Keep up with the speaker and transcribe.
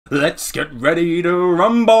Let's get ready to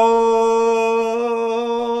rumble!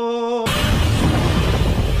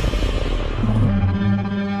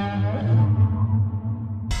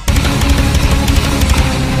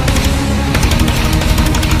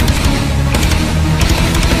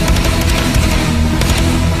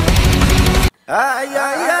 Ay,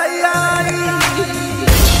 ay, ay, ay.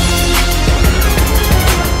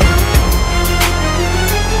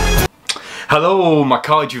 Hello my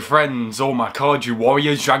kaiju friends, all my kaiju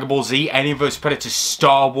warriors, Dragon Ball Z, any of us Predators,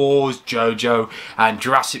 Star Wars, JoJo and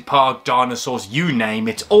Jurassic Park, dinosaurs, you name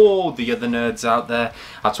it, all the other nerds out there.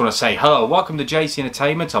 I just want to say hello, welcome to JC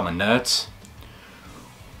Entertainment, I'm a nerd.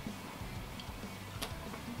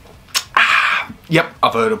 Yep,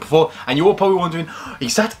 I've heard it before, and you're all probably wondering,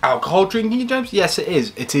 is that alcohol drinking, James? Yes, it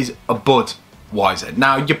is. It is a Budweiser.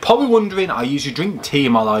 Now, you're probably wondering, I usually drink tea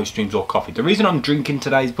in my live streams or coffee. The reason I'm drinking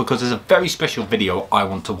today is because there's a very special video I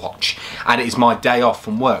want to watch, and it is my day off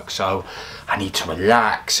from work, so I need to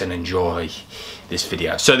relax and enjoy this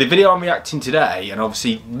video. So the video I'm reacting today, and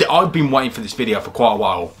obviously I've been waiting for this video for quite a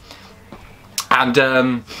while, and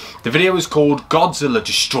the video is called Godzilla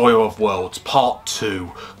Destroyer of Worlds Part 2,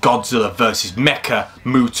 Godzilla vs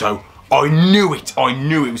Mecha-Muto. I knew it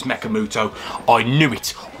was Mecha-Muto. I knew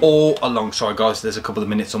it all along. Sorry guys, there's a couple of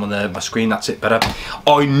minutes on my screen, that's it better.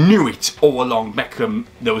 I knew it all along,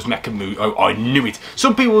 there was Mecha-Muto, I knew it.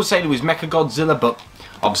 Some people will say it was Mecha-Godzilla, but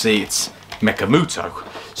obviously it's Mecha-Muto.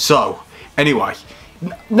 So, anyway,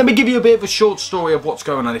 let me give you a bit of a short story of what's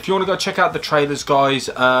going on. If you want to go check out the trailers, guys,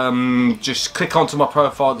 just click onto my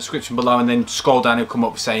profile, description below, and then scroll down. It'll come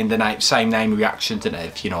up saying the same name reaction to it,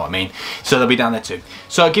 if you know what I mean. So they'll be down there too.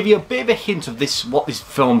 So I'll give you a bit of a hint of what this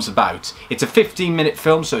film's about. It's a 15-minute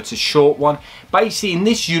film, so it's a short one. Basically, in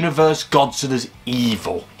this universe, Godzilla's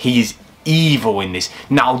evil. He is evil in this.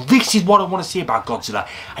 Now, this is what I want to see about Godzilla.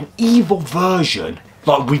 An evil version.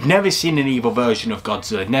 Like, we've never seen an evil version of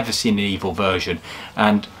Godzilla, never seen an evil version.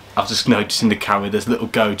 And I've just noticed in the camera there's little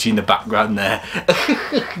Goji in the background there.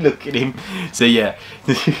 Look at him. So yeah,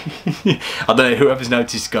 I don't know, whoever's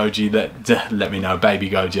noticed Goji, let me know, baby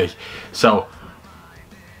Goji. So,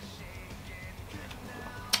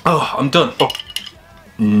 oh, I'm done. Oh,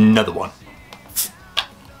 another one.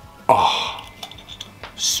 Oh,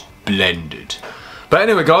 splendid. But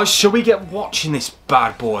anyway guys, shall we get watching this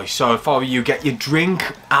bad boy? So if I were you, get your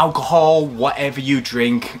drink, alcohol, whatever you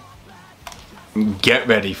drink, get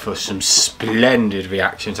ready for some splendid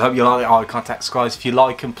reactions. I hope you like the eye contacts, guys. If you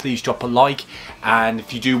like them, please drop a like. And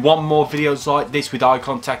if you do want more videos like this with eye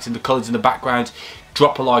contact and the colours in the background,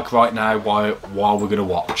 drop a like right now while we're going to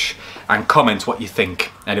watch. And comment what you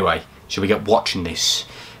think. Anyway, shall we get watching this?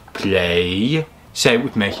 Play. Say it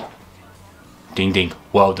with me. Ding ding,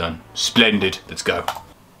 well done, splendid, let's go.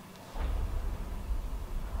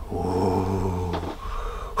 Ooh.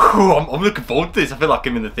 I'm looking forward to this, I feel like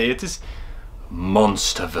I'm in the theatres.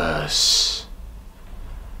 Monsterverse.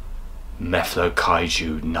 Meflo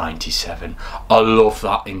Kaiju 97. I love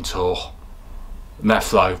that intro.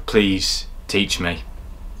 Meflo, please teach me.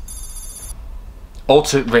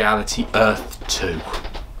 Alternate Reality Earth 2.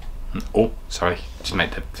 Oh, sorry, just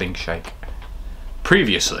made the thing shake.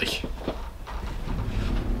 Previously.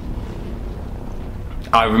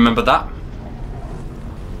 I remember that.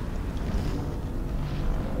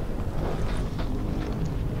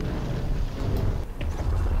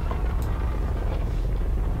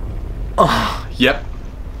 Oh, yep.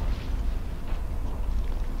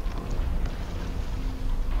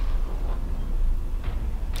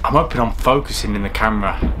 I'm hoping I'm focusing in the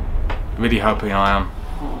camera. Really hoping I am.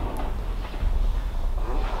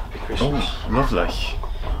 Oh, lovely.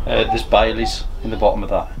 There's Bailey's in the bottom of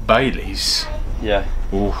that. Bailey's? Yeah.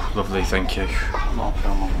 Oh, lovely, thank you. I'm not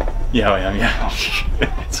filming. Yeah, I am, yeah.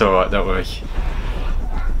 It's alright, don't worry.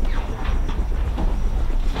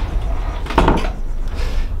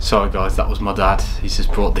 Sorry guys, that was my dad. He's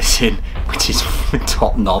just brought this in, which is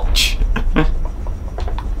top notch.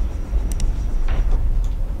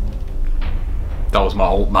 That was my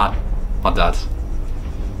old man, my dad.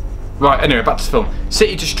 Right, anyway, back to the film.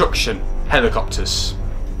 City destruction, helicopters.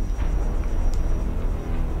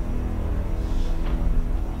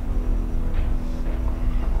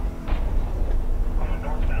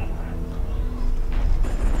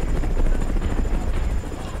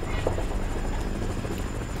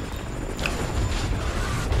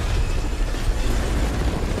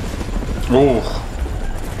 Oh.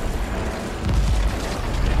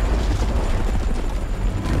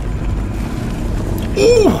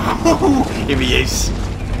 Ooh. Here he is.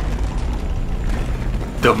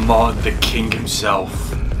 The king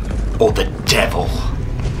himself. Or the devil.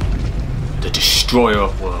 The destroyer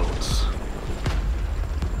of worlds.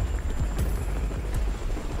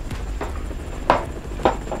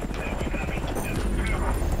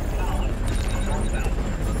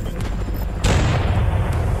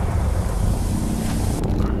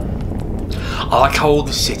 I like how all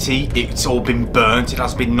the city, it's all been burnt, it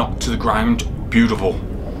has been knocked to the ground. Beautiful.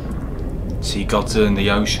 See Godzilla in the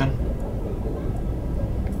ocean.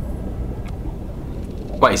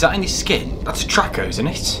 Wait, is that in his skin? That's a tracker, isn't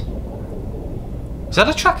it? Is that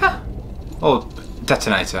a tracker? Or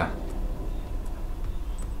detonator?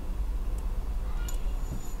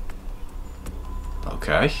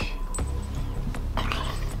 Okay.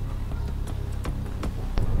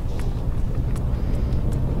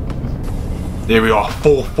 There we are,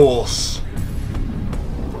 full force.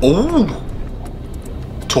 Ooh!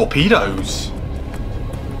 Torpedoes.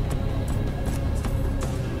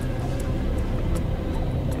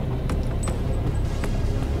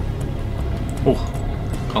 Oh,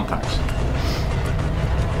 contacts.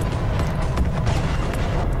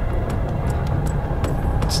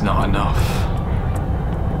 It's not enough.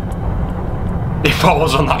 If I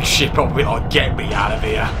was on that ship, I'd be like, get me out of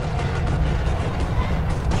here.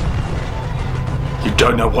 You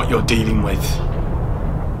don't know what you're dealing with.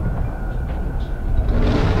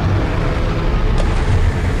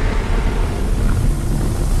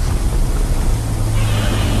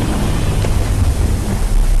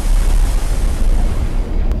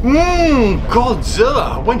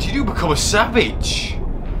 Godzilla, when did you become a savage?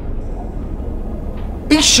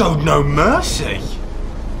 He showed no mercy.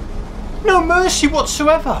 No mercy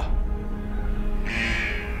whatsoever.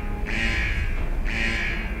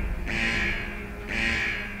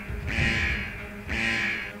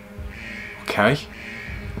 Okay.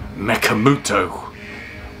 Mecha-Muto.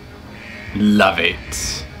 Love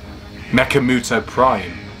it. Mecha-Muto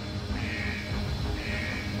Prime.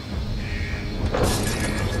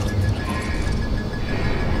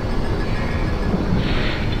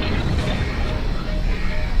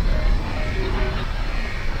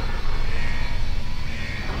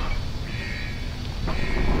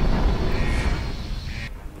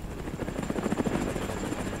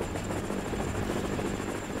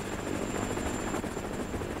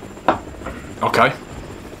 Okay.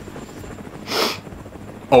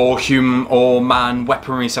 All man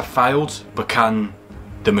weaponries have failed, but can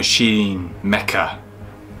the machine mecha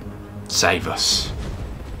save us?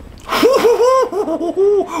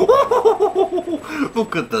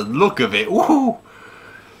 Look at the look of it. Woohoo!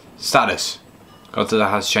 Status. Godzilla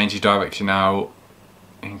has changed his direction now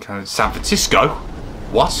in San Francisco.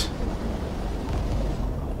 What?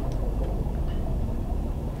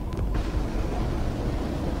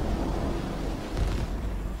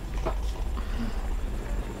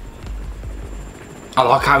 I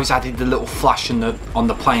like how he's added the little flash on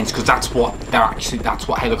the planes, because that's what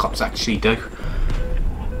helicopters actually do.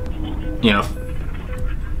 You know.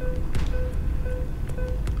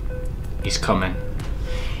 He's coming.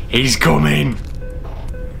 He's coming.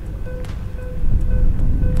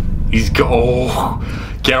 He's got.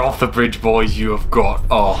 Oh, get off the bridge, boys. You have got.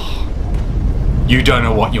 Oh, you don't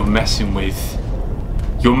know what you're messing with.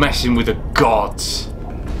 You're messing with the gods.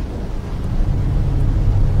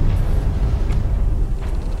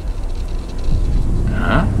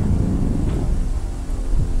 Huh?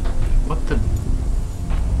 What the?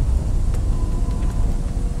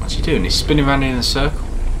 What's he doing? He's spinning around in a circle.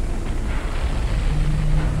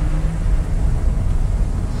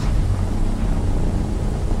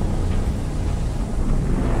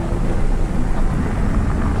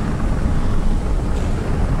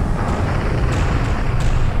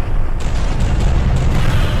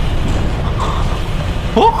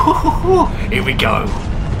 Here we go.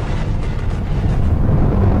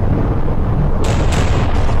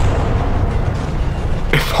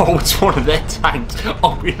 If I was one of their tanks,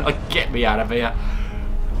 I'd be like, get me out of here.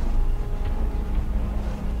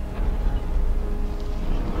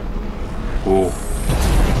 Whoa.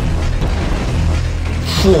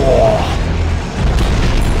 Whoa.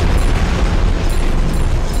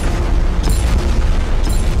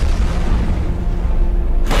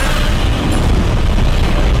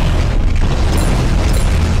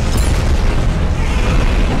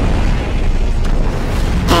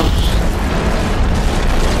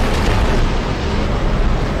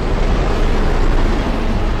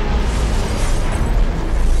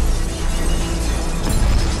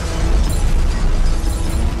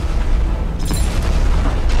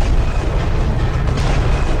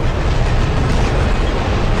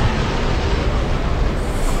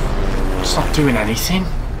 It's not doing anything.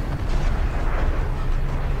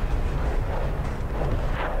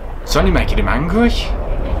 It's only making him angry. Okay.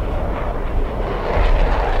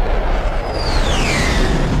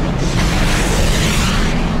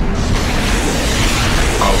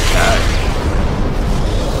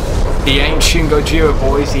 The ancient Gojira,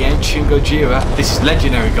 boys. The ancient Gojira. This is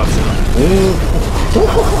legendary Godzilla. Ooh.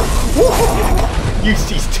 Use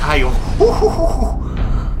his tail.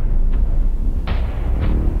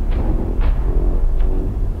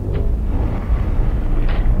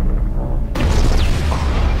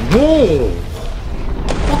 Whoa!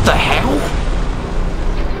 What the hell?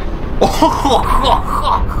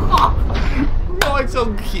 Right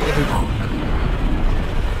on cue.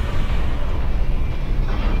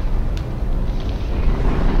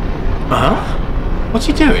 Huh? What's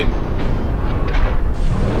he doing?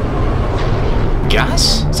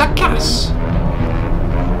 Gas? Is that gas?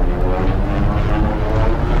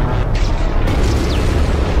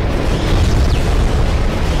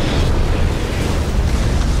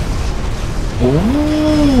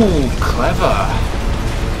 Ooh, clever.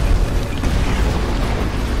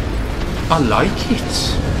 I like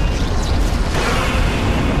it.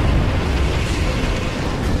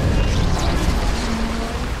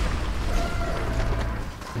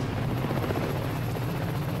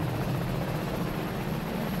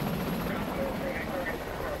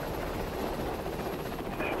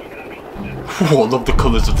 Oh, I love the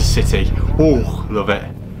colours of the city. Oh, love it.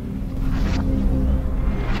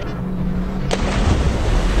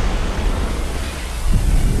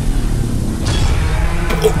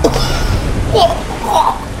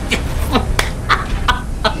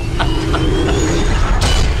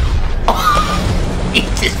 He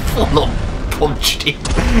just full on punched him.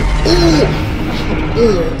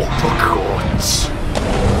 Oh, uppercuts.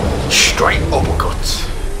 Straight uppercuts.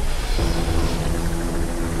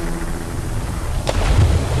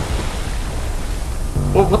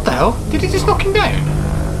 What the hell? Did he just knock him down?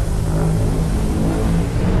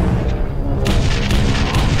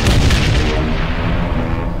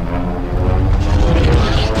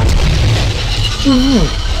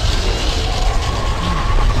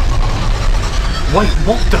 Wait,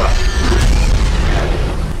 what the?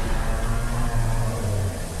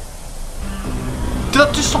 Did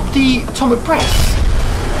that just stop the atomic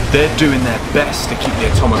breath? They're doing their best to keep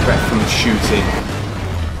the atomic breath from shooting.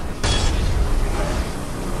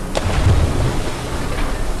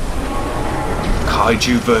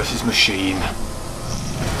 Kaiju versus machine.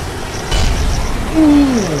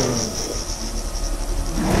 Ooh.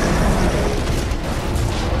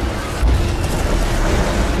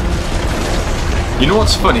 You know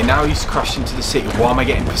what's funny? Now he's crashed into the city. Why am I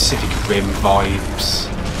getting Pacific Rim vibes?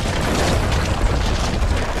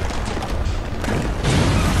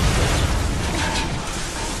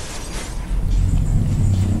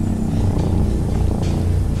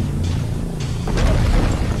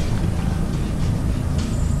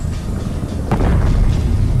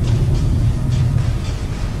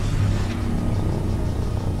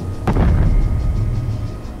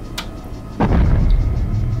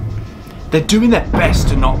 They're doing their best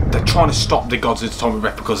to not. They're trying to stop the Godzilla Destroyer of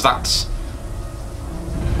Worlds because that's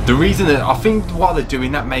the reason that I think while they're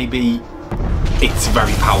doing that, maybe it's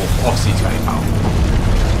very powerful. Obviously, it's very powerful.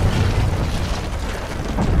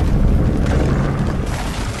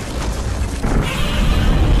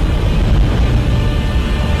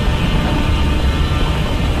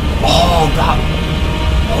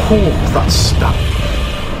 Oh, that's that.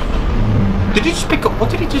 Did he just pick up? What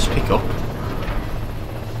did he just pick up?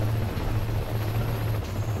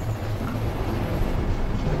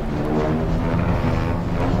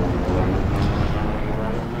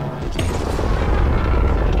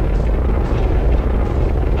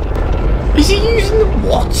 Is he using the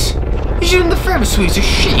what? He's using the thermostat as a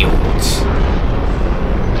shield.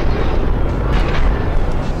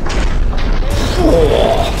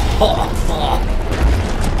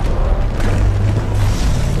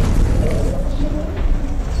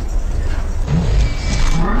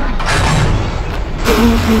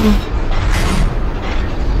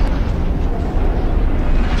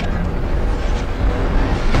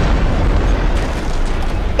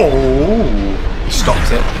 Oh, he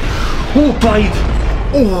stopped it. Oh, babe!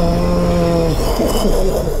 Oh!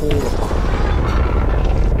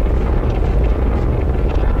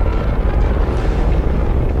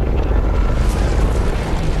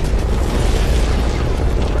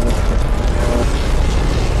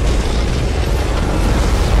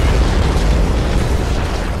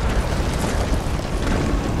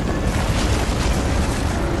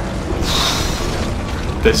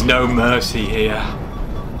 There's no mercy here.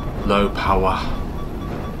 Low power.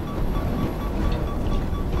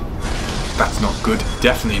 That's not good.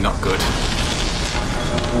 Definitely not good.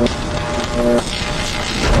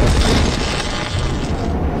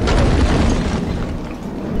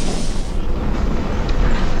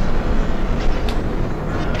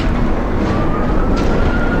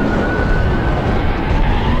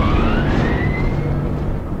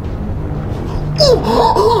 Oh!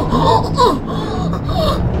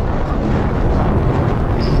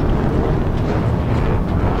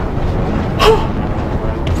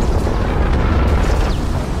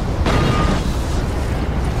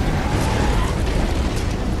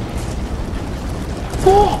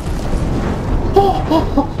 What?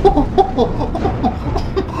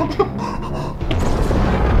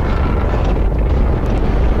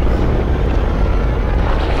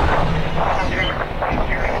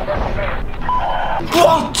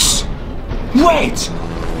 Wait!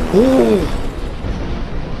 Oh!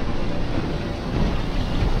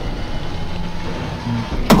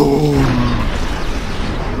 Boom!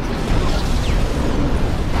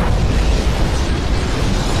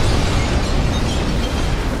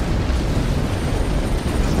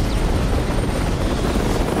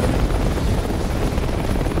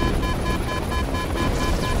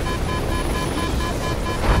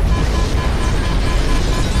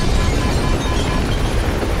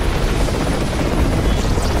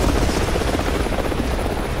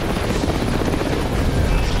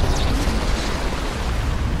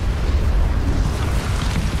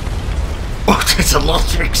 It's a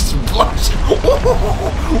lot of explosion.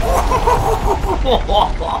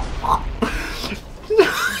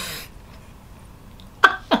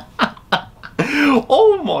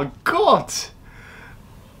 Oh my god.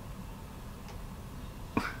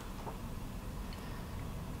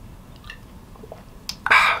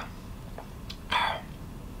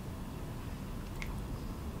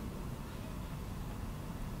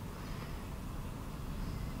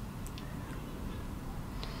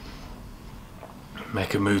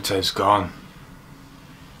 Mecha-Muto's gone.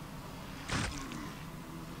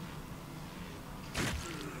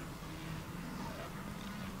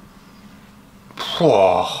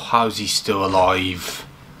 Whoa, how's he still alive?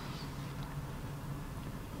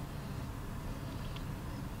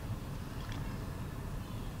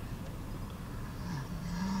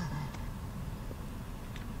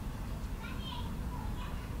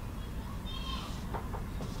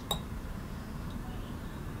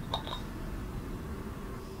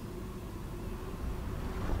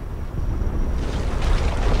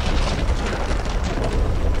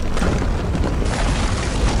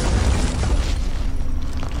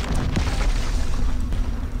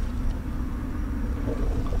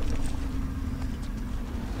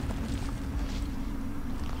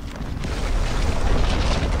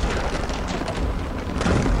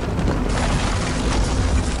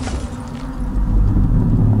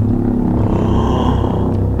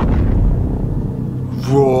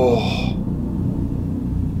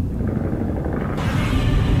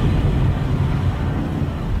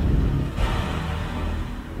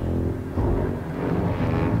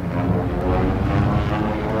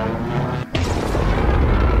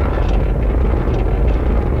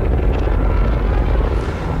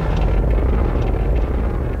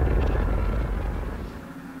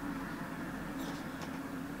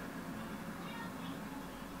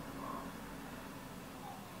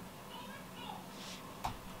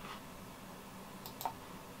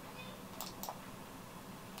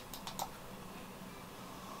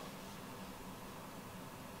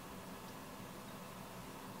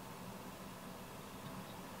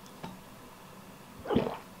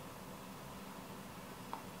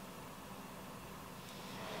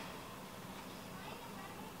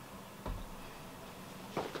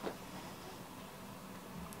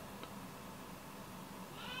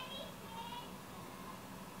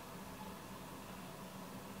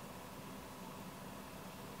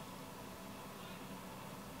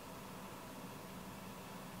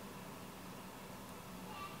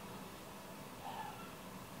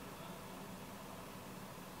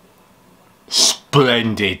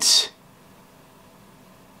 Splendid.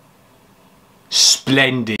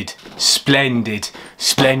 Splendid. Splendid.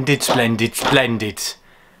 Splendid, splendid, splendid.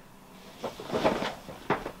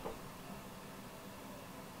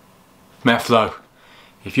 Meflo,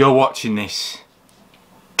 if you're watching this,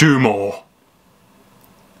 do more.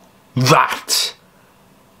 That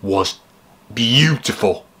was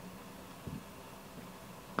beautiful.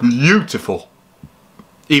 Beautiful.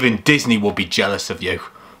 Even Disney will be jealous of you.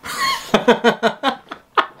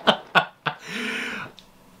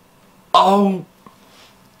 Oh,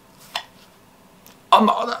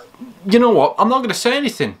 you know what? I'm not going to say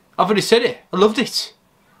anything. I've already said it. I loved it.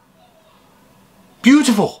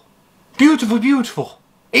 Beautiful. Beautiful, beautiful.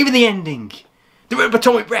 Even the ending. The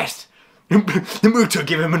rotatomic breath. The Muto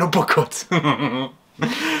give him an uppercut.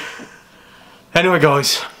 Anyway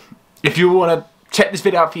guys, if you want to check this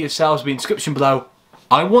video out for yourselves, the description below.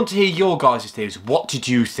 I want to hear your guys' theories. What did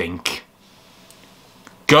you think?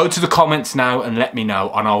 Go to the comments now and let me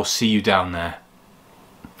know, and I'll see you down there.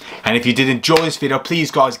 And if you did enjoy this video, please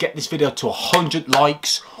guys, get this video to 100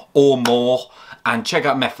 likes or more. And check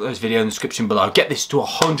out Meflo's video in the description below. Get this to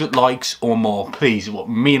 100 likes or more, please. It would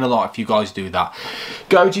mean a lot if you guys do that.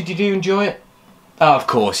 Goji, did you enjoy it? Oh, of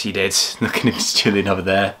course he did. Look at him chilling over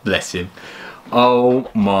there. Bless him. Oh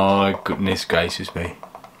my goodness gracious me.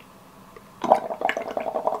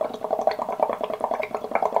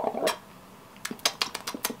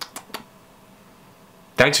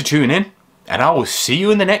 Thanks for tuning in, and I will see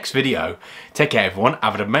you in the next video. Take care everyone,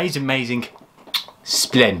 have an amazing,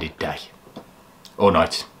 splendid day. Or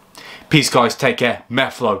night. Peace guys, take care.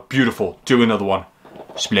 Mecha Mutofull, beautiful. Do another one.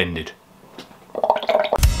 Splendid.